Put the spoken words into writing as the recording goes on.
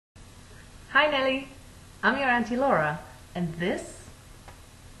Hi Nelly, I'm your Auntie Laura, and this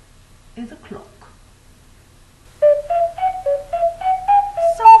is a clock.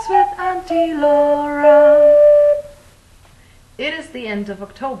 Songs with Auntie Laura. It is the end of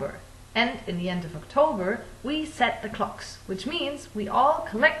October, and in the end of October we set the clocks, which means we all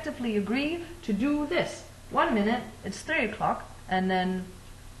collectively agree to do this. 1 minute, it's 3 o'clock, and then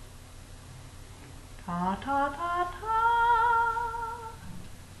ta ta ta ta.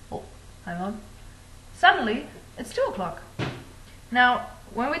 Oh, hang on. Suddenly, it's 2 o'clock. Now,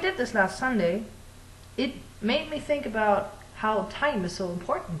 when we did this last Sunday, it made me think about how time is so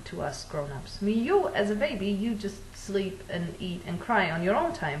important to us grown-ups. I mean, you as a baby, you just sleep and eat and cry on your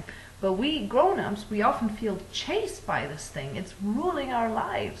own time. But we grown-ups, we often feel chased by this thing. It's ruling our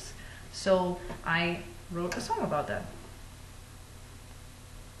lives. So I wrote a song about that.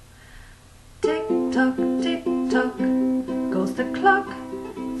 Tick tock, goes the clock.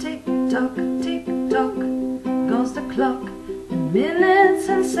 Tick tock, goes the clock. And minutes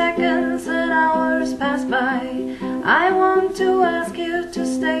and seconds and hours pass by. I want to ask you to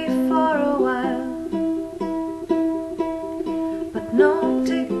stay for a while. But no,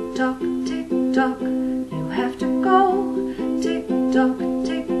 tick tock, you have to go. Tick tock,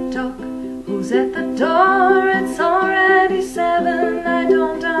 who's at the door? It's already 7, I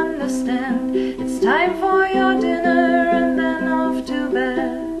don't understand. It's time for your dinner and then off to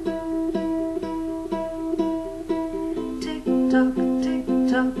bed. Tick tock,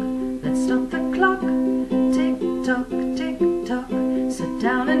 let's stop the clock. Tick tock, sit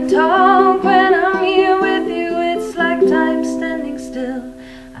down and talk. When I'm here with you, it's like time standing still.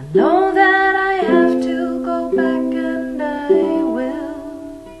 I know that I have to go back, and I will.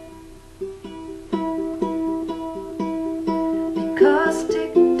 Because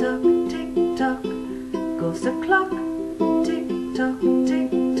tick tock, goes the clock. Tick tock,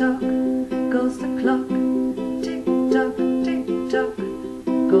 goes the clock. Tick tock,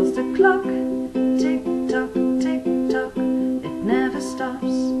 goes the clock. Tick tock, it never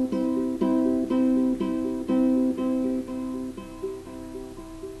stops.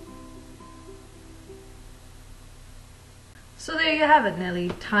 So there you have it, Nelly.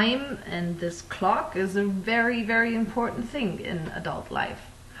 Time and this clock is a very, very important thing in adult life.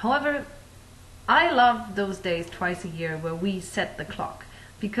 However, I love those days twice a year where we set the clock,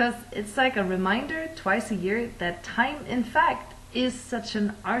 because it's like a reminder twice a year that time, in fact, is such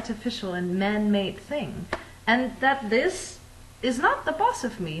an artificial and man-made thing, and that this is not the boss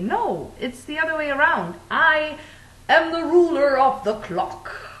of me. No, it's the other way around. I am the ruler of the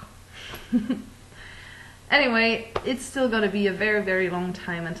clock. Anyway, it's still gonna be a very, very long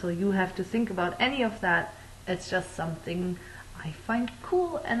time until you have to think about any of that. It's just something I find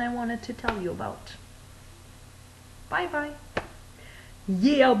cool and I wanted to tell you about. Bye bye.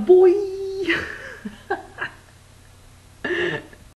 Yeah, boy!